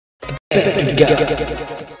Hello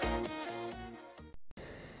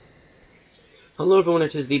everyone,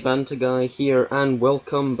 it is the Banter Guy here, and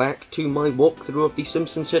welcome back to my walkthrough of the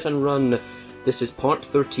Simpsons Hit and Run. This is part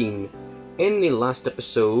 13. In the last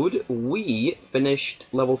episode, we finished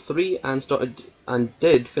level 3 and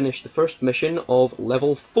did finish the first mission of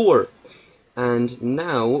level 4. And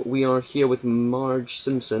now we are here with Marge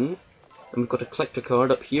Simpson, and we've got a collector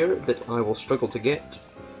card up here that I will struggle to get.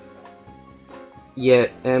 Yeah,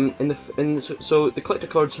 so the collector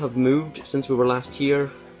cards have moved since we were last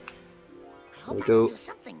here. There we go.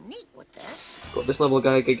 Got this level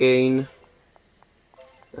guy again,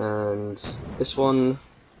 and this one,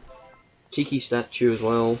 Tiki statue as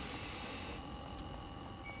well,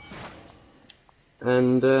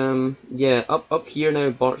 and yeah, up here now,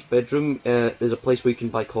 Bart's bedroom, there's a place where you can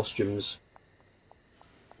buy costumes.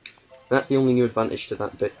 That's the only new advantage to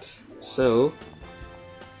that bit. So,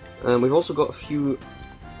 we've also got a few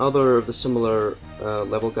other of the similar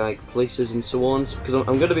level guide places and so on, because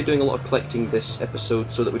I'm going to be doing a lot of collecting this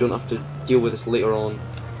episode so that we don't have to deal with this later on.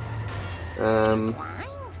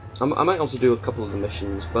 I might also do a couple of the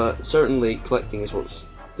missions, but certainly collecting is what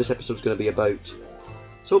this episode's going to be about.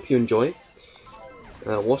 So hope you enjoy.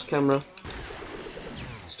 Wasp camera.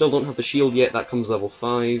 Still don't have the shield yet, that comes level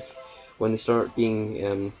 5, when they start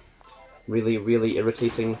being really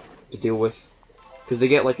irritating to deal with. Because they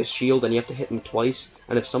get like a shield and you have to hit them twice,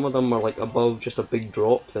 and if some of them are like above just a big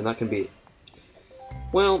drop, then that can be,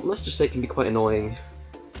 well, let's just say it can be quite annoying.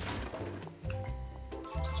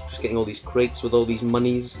 Just getting all these crates with all these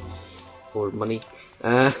monies, or money.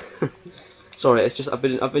 Sorry, it's just I've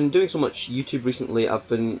been doing so much YouTube recently. I've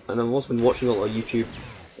also been watching a lot of YouTube.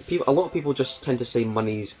 A lot of people just tend to say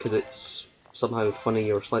monies because it's somehow funny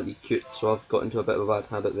or slightly cute, so I've got into a bit of a bad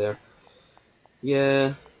habit there.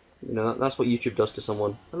 Yeah. You know, that's what YouTube does to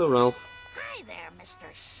someone. Hello, Ralph. Hi there,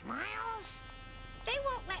 Mr. Smiles. They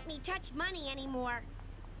won't let me touch money anymore.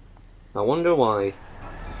 I wonder why.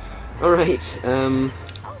 Alright, Oh my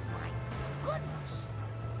goodness.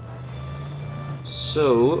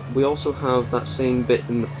 So, we also have that same bit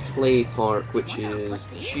in the play park, which is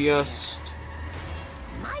just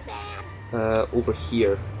My bad. over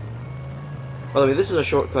here. By the way, this is a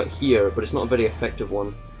shortcut here, but it's not a very effective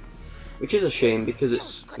one. Which is a shame, because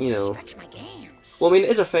it's, you know... Well, I mean,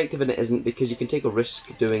 it is effective and it isn't, because you can take a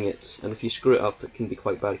risk doing it, and if you screw it up, it can be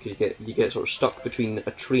quite bad, because you get sort of stuck between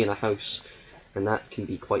a tree and a house, and that can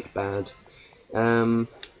be quite bad. I'm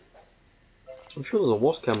sure there's a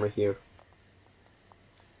wasp camera here.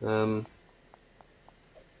 Or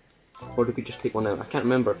did we just take one out? I can't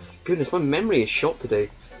remember. Goodness, my memory is shot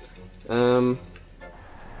today. Yeah,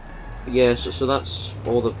 so that's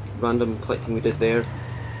all the random collecting we did there.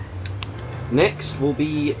 Next will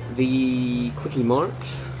be the Quickie Mart,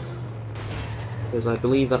 because I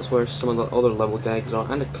believe that's where some of the other level gags are,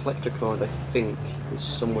 and a collector card, I think, is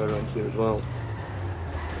somewhere around here as well.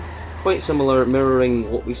 Quite similar,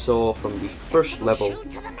 mirroring what we saw from the first level.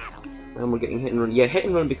 And we're getting hit and run. Yeah, hit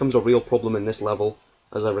and run becomes a real problem in this level,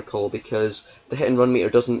 as I recall, because the hit and run meter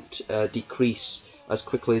doesn't decrease as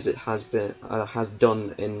quickly as it has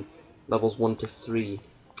done in levels 1 to 3.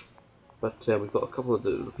 But we've got a couple of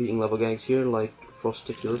the repeating level gags here, like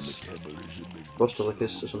Frosticulus,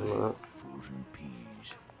 Frostilicus, or something like that.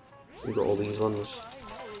 We've got all these ones.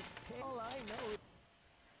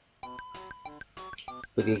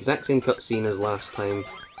 With the exact same cutscene as last time.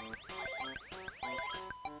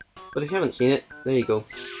 But if you haven't seen it, there you go.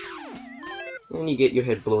 And you get your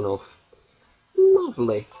head blown off.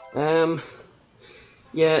 Lovely.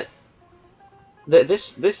 Yeah.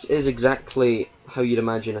 This is exactly how you'd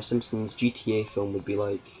imagine a Simpsons GTA film would be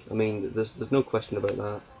like. I mean, there's no question about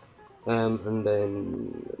that. And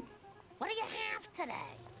then What do you have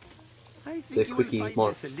today? the Quickie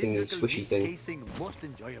Mart thingy, swishy thing.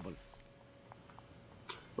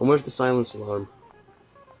 And where's the silence alarm?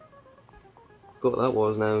 Forgot what that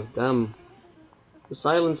was now. Damn. The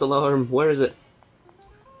silence alarm. Where is it?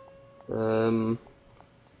 I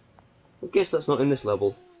guess that's not in this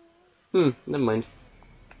level. Never mind.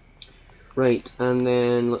 Right, and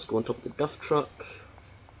then let's go on top of the duff truck.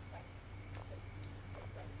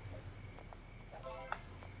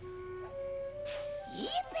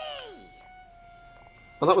 Yippee!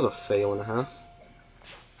 Oh, that was a fail and a half.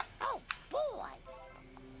 Oh boy!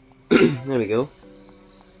 There we go.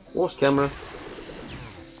 Wasp camera.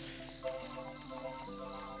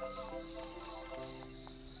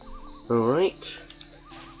 Alright.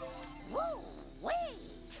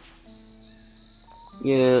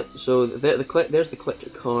 Yeah, so there's the collector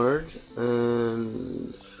card,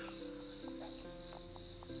 and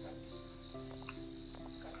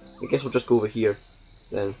I guess we'll just go over here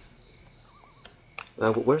then.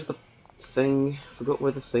 Where's the thing? I forgot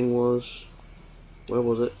where the thing was. Where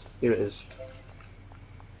was it? Here it is.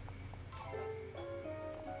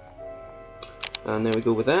 And there we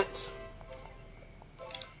go with that.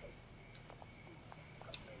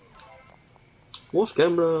 What's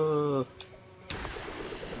camera?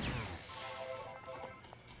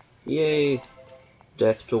 Yay!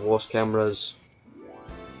 Death to WAS cameras.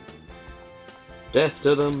 Death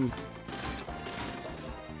to them!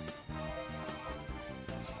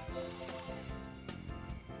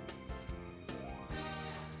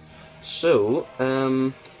 So,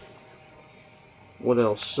 what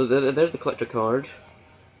else? So there's the collector card,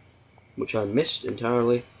 which I missed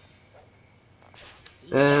entirely.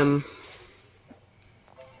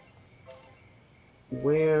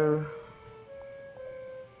 Where...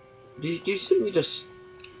 Do you simply just,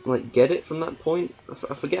 like, get it from that point?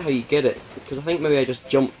 I forget how you get it, because I think maybe I just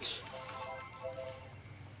jumped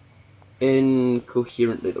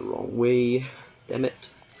incoherently the wrong way. Damn it.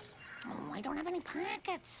 Oh, I don't have any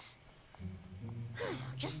pockets.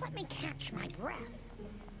 Just let me catch my breath.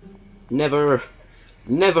 Never!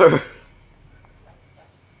 Never!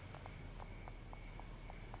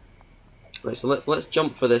 Right, so let's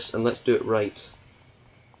jump for this and let's do it right.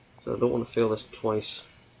 So I don't want to fail this twice.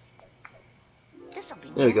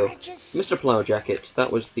 There we go. Mr. Plow jacket.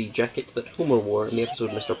 That was the jacket that Homer wore in the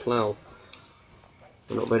episode Mr. Plow.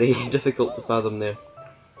 Not very difficult to fathom there.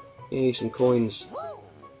 Yay, some coins.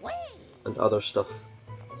 And other stuff.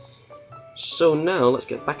 So now, let's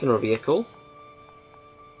get back in our vehicle.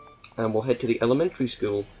 And we'll head to the elementary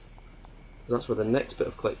school. That's where the next bit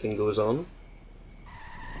of collecting goes on.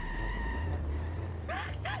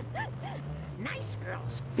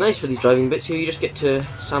 Nice for these driving bits here, you just get to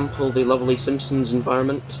sample the lovely Simpsons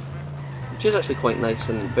environment, which is actually quite nice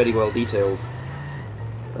and very well detailed.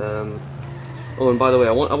 Oh, and by the way,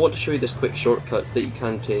 I want to show you this quick shortcut that you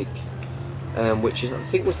can take, which is, I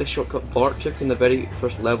think, was the shortcut Bart took in the very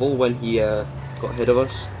first level when he got ahead of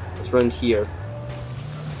us. It's around here,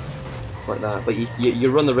 like that. But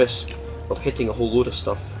you run the risk of hitting a whole load of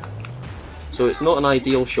stuff. So it's not an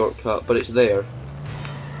ideal shortcut, but it's there.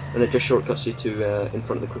 And it just shortcuts you to in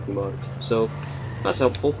front of the quickie mart. So that's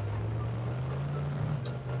helpful.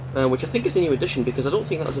 Which I think is a new addition, because I don't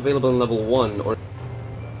think that was available in level 1 or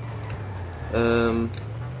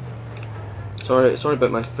sorry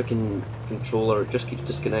about my freaking controller, it just keeps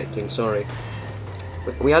disconnecting, sorry.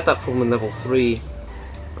 But we had that problem in level 3.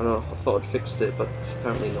 I thought I'd fixed it, but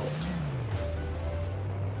apparently not.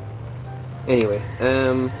 Anyway,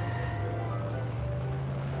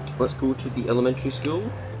 let's go to the elementary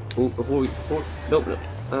school. Oh, no,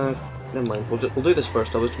 never mind. We'll do this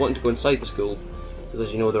first. I was wanting to go inside the school, because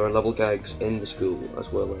as you know, there are level gags in the school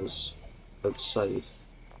as well as outside.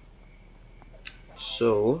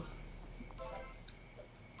 So,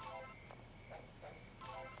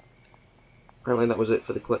 apparently that was it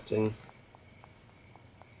for the collecting.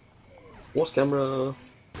 WAS camera.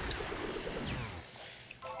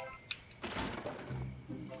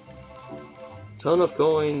 Ton of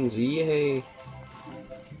coins, yay!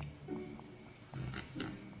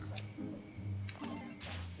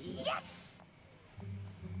 Yes!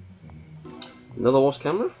 Another WAS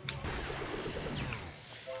camera?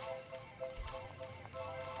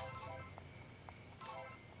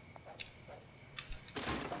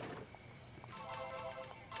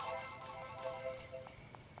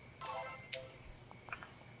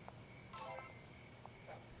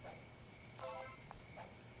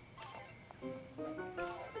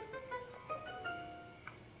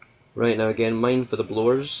 Right, now again, mine for the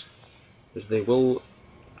blowers, because they will...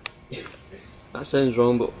 that sounds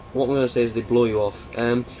wrong, but what I'm going to say is they blow you off.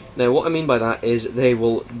 Now what I mean by that is they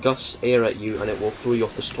will gust air at you and it will throw you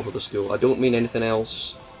off the top of the school. I don't mean anything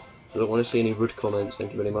else, so I don't want to say any rude comments,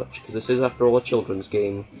 thank you very much, because this is after all a children's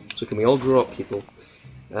game, so can we all grow up, people?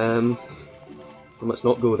 And let's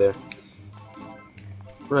not go there.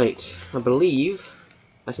 Right, I believe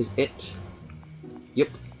that is it. Yep.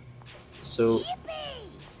 So...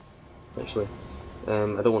 actually,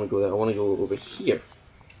 I don't want to go there, I want to go over here.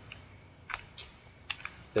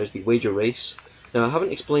 There's the wager race. Now I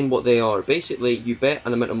haven't explained what they are. Basically, you bet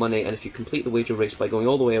an amount of money, and if you complete the wager race by going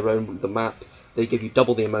all the way around the map, they give you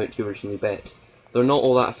double the amount you originally bet. They're not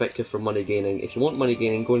all that effective for money gaining. If you want money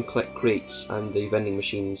gaining, go and collect crates and the vending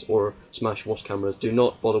machines, or smash WAS cameras. Do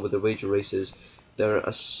not bother with the wager races. They're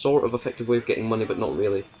a sort of effective way of getting money, but not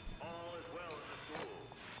really.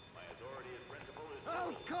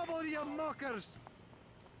 Oh, come on, you mockers!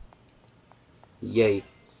 Yay.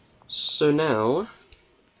 So now...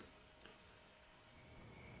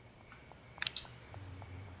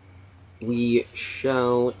 we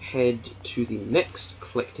shall head to the next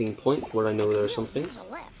collecting point where I know there's something. There's a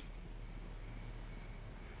left.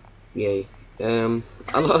 Yay.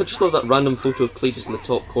 I just love that random photo of Cletus in the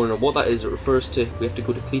top corner. What that is, it refers to, we have to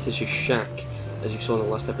go to Cletus's shack, as you saw in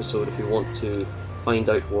the last episode, if we want to find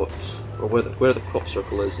out what, or where the crop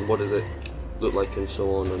circle is, and what does it look like, and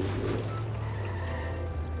so on, and you know,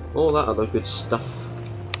 all that other good stuff.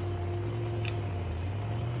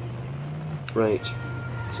 Right,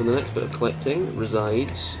 so the next bit of collecting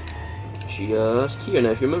resides just here.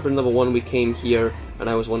 Now, if you remember in level 1 we came here, and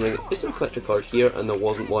I was wondering, is there a collector card here? And there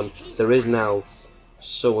wasn't one. There is now,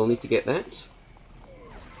 so we'll need to get that.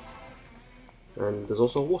 And there's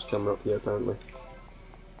also a wasp camera up here, apparently.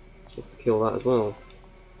 So we have to kill that as well.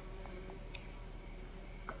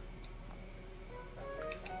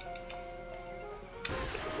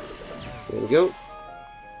 There we go.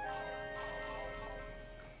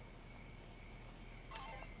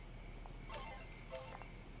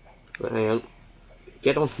 But hang on.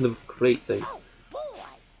 Get onto the crate thing. Oh, boy.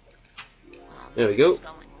 There we go.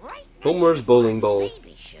 Going right Homer's next to bowling Buzz' ball.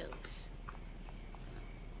 baby shoes.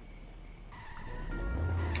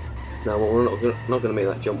 Now we're not going to make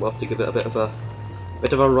that jump. We'll have to give it a bit of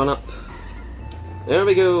a run up. There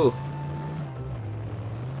we go.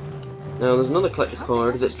 Now there's another collector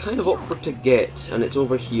card that's kind of awkward to get, and it's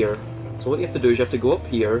over here. So what you have to do is you have to go up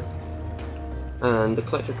here, and the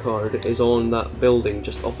collector card is on that building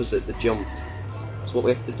just opposite the jump. So what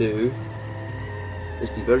we have to do is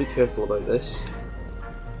be very careful about this.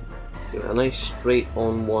 Give it a nice straight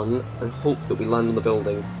on one, and hope that we land on the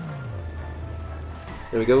building.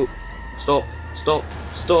 There we go. Stop! Stop!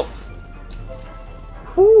 Stop!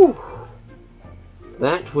 Whew!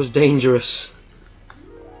 That was dangerous.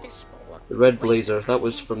 This will look The red blazer, that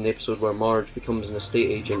was from the episode where Marge becomes an estate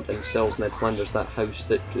agent and sells Ned Flanders that house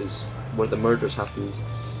that is where the murders happened.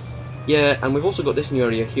 Yeah, and we've also got this new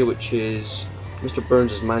area here, which is Mr.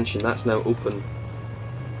 Burns' mansion. That's now open,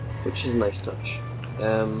 which is a nice touch.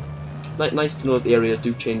 Nice to know that the areas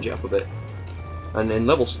do change it up a bit. And in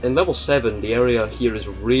level 7, the area here is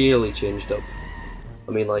really changed up.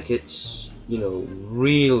 I mean, like, it's, you know,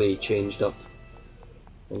 really changed up.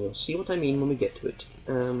 And you'll see what I mean when we get to it.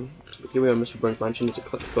 But here we are in Mr. Burns' mansion. There's a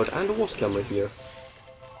collector card and a wasp camera here.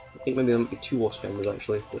 I think maybe there might be 2 wasp cameras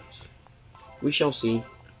actually, but we shall see.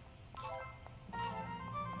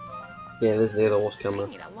 Yeah, there's the other wasp camera. I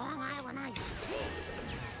need a Long Island iced tea.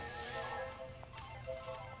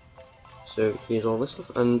 So here's all this stuff,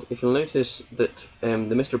 and if you'll notice that the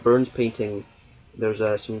Mr. Burns painting, there's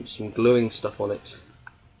some glowing stuff on it,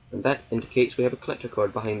 and that indicates we have a collector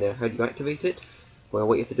card behind there. How do you activate it? Well,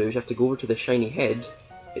 what you have to do is you have to go over to the shiny head,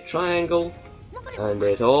 hit triangle, and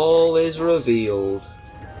it all is revealed.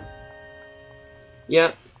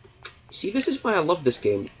 Yeah, see, this is why I love this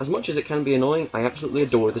game. As much as it can be annoying, I absolutely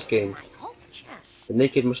adore this game. My whole chest. The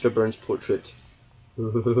naked Mr. Burns portrait.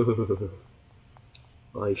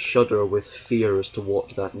 I shudder with fear as to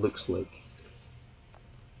what that looks like.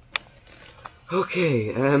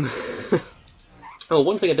 Okay, oh,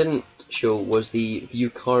 one thing I didn't show was the view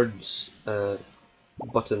cards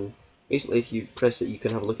button. Basically, if you press it, you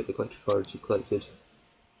can have a look at the collector cards you collected.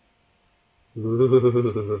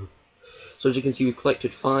 So as you can see, we've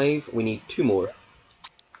collected 5, we need 2 more.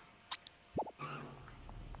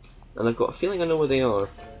 And I've got a feeling I know where they are.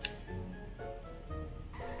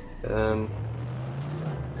 I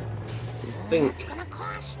think, It's gonna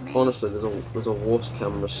cost me. honestly, there's a wasp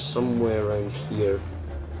camera somewhere around here.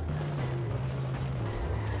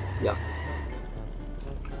 Yeah.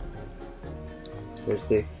 There's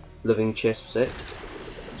the living chest set.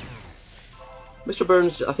 Mr.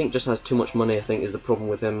 Burns, I think, just has too much money, I think, is the problem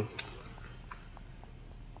with him.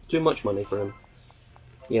 Too much money for him.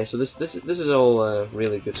 Yeah, so this is all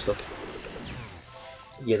really good stuff.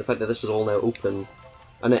 Yeah, the fact that this is all now open,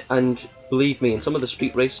 and believe me, in some of the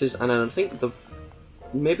street races, and I think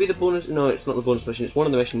maybe the bonus, no, it's not the bonus mission, it's one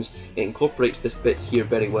of the missions, it incorporates this bit here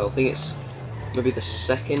very well. I think it's maybe the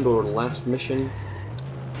second or last mission.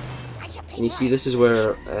 And you see, this is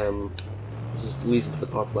where this leads into the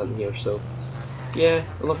power plant here. So yeah,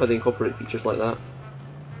 I love how they incorporate features like that.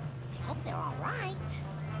 I hope they're all right.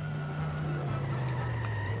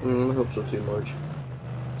 I hope so too, Marge.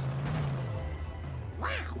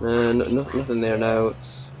 Wow. Nothing there now.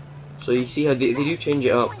 So you see how they do change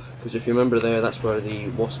it up, because if you remember there, that's where the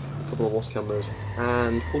couple of wasp cameras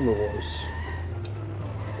and Homer was.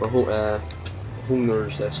 Or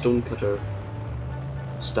Homer's stonecutter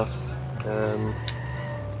stuff. Where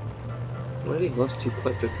are these last 2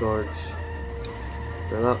 collector cards?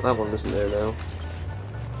 No, that one isn't there now.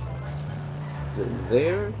 Is it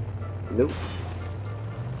there? Nope.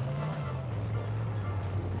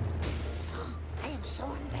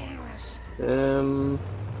 I don't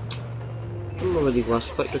know where these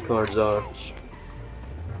last collector cards are.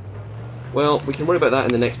 Well, we can worry about that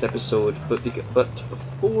in the next episode, but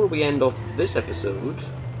before we end off this episode...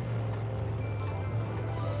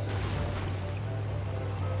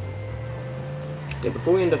 Yeah,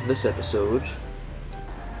 before we end up this episode,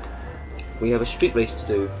 we have a street race to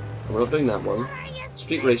do. And we're not doing that one. The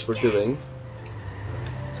street race we're doing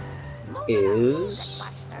is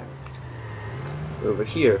over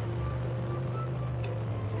here.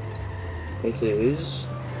 It is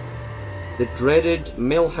the dreaded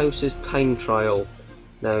Millhouse's time trial.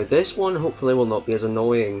 Now this one hopefully will not be as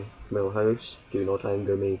annoying. Millhouse, do not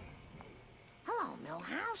anger me. Hello,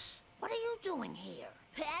 Millhouse. What are you doing here?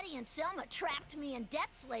 Patty and Selma trapped me in debt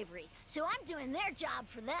slavery, so I'm doing their job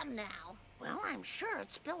for them now. Well, I'm sure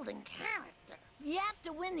it's building character. You have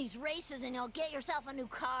to win these races and you'll get yourself a new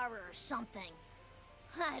car or something.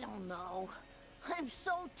 I don't know. I'm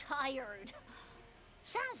so tired.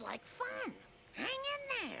 Sounds like fun. Hang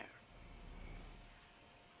in there.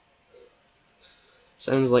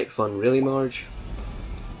 Sounds like fun, really, Marge?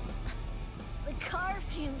 The car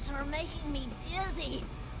fumes are making me dizzy.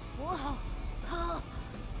 Whoa. Oh.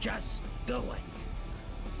 Just do it.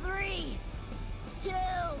 3, 2,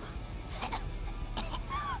 1.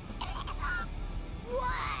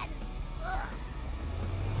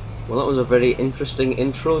 Well, that was a very interesting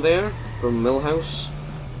intro there from Millhouse,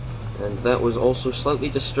 and that was also slightly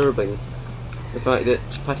disturbing. The fact that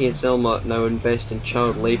Patty and Selma now invest in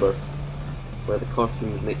child labour, where the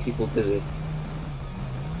cartoons make people dizzy.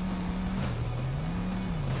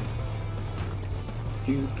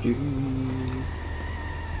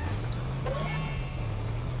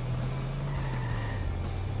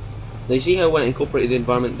 Now you see how when I incorporated the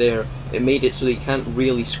environment there, it made it so that you can't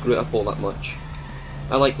really screw it up all that much.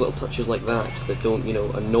 I like little touches like that don't, you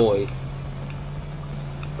know, annoy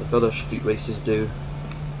like other street races do.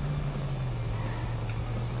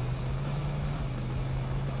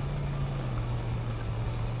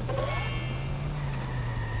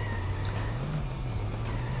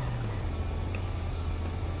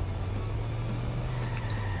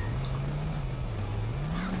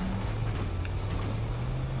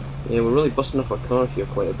 Yeah, we're really busting up our car here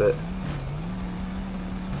quite a bit.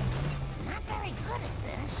 Not very good at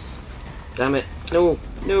this. Damn it. No,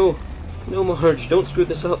 no, no, Marge, don't screw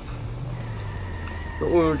this up. Not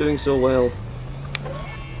when we were doing so well.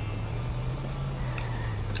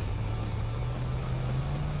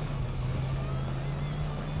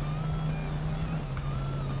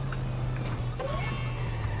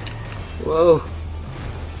 Whoa.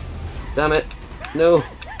 Damn it. No,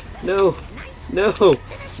 no, no,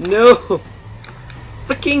 no.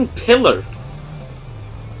 Freaking pillar.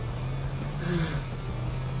 I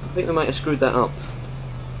think we might have screwed that up.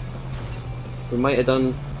 We might have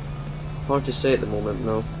done... Hard to say at the moment,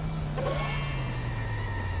 no.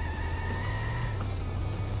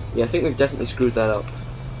 Yeah, I think we've definitely screwed that up.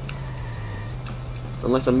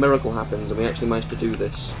 Unless a miracle happens and we actually manage to do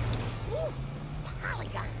this. Ooh,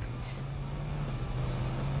 polygons.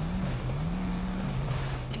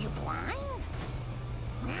 Are you blind?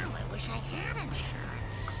 Now I wish I had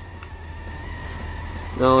insurance.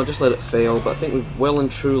 No, just let it fail, but I think we've well and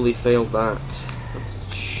truly failed that.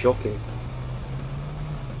 That's shocking.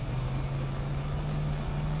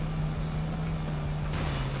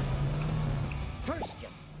 First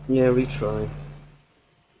you Yeah, retry.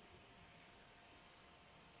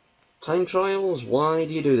 Time trials? Why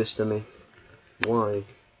do you do this to me? Why?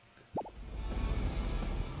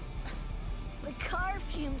 The car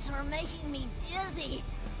fumes are making me dizzy.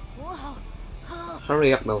 Whoa. Oh.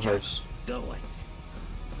 Hurry up, Millhouse. do it.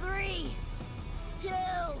 3, 2,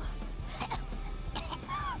 1.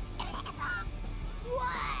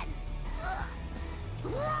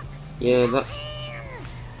 Look. Yeah, no that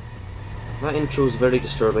hands. intro is very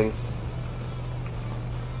disturbing.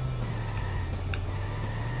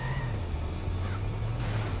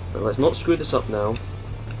 But let's not screw this up now.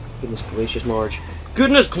 Goodness gracious, Marge.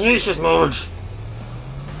 Goodness gracious, Marge!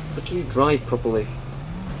 How can you drive properly?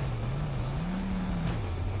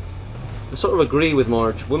 I sort of agree with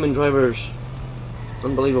Marge. Women drivers,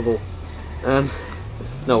 unbelievable. No,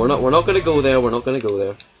 we're not going to go there. We're not going to go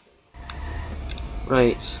there.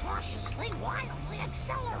 Right. Cautiously, wildly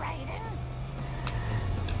accelerating.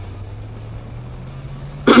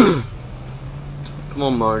 Come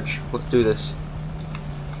on, Marge. Let's do this.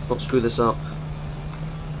 Let's not screw this up.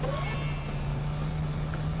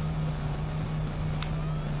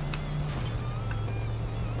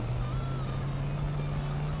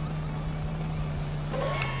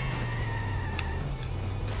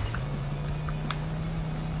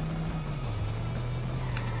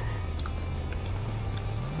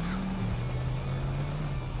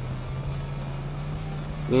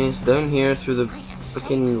 Yes, down here through the I am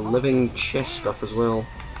freaking so living tired. chest stuff as well.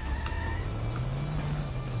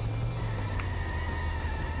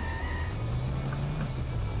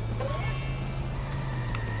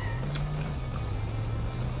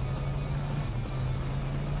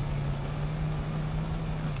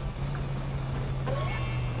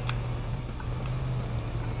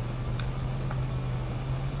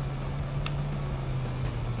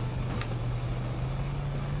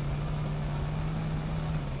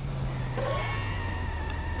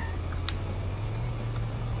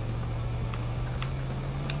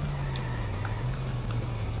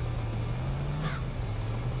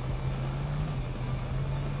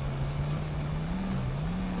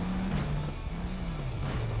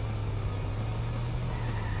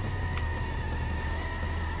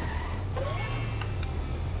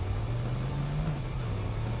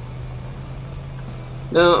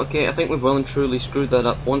 No, okay, I think we've well and truly screwed that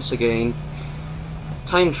up once again.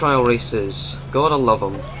 Time trial races. Gotta love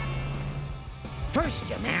them. First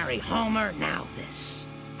you marry Homer, now this.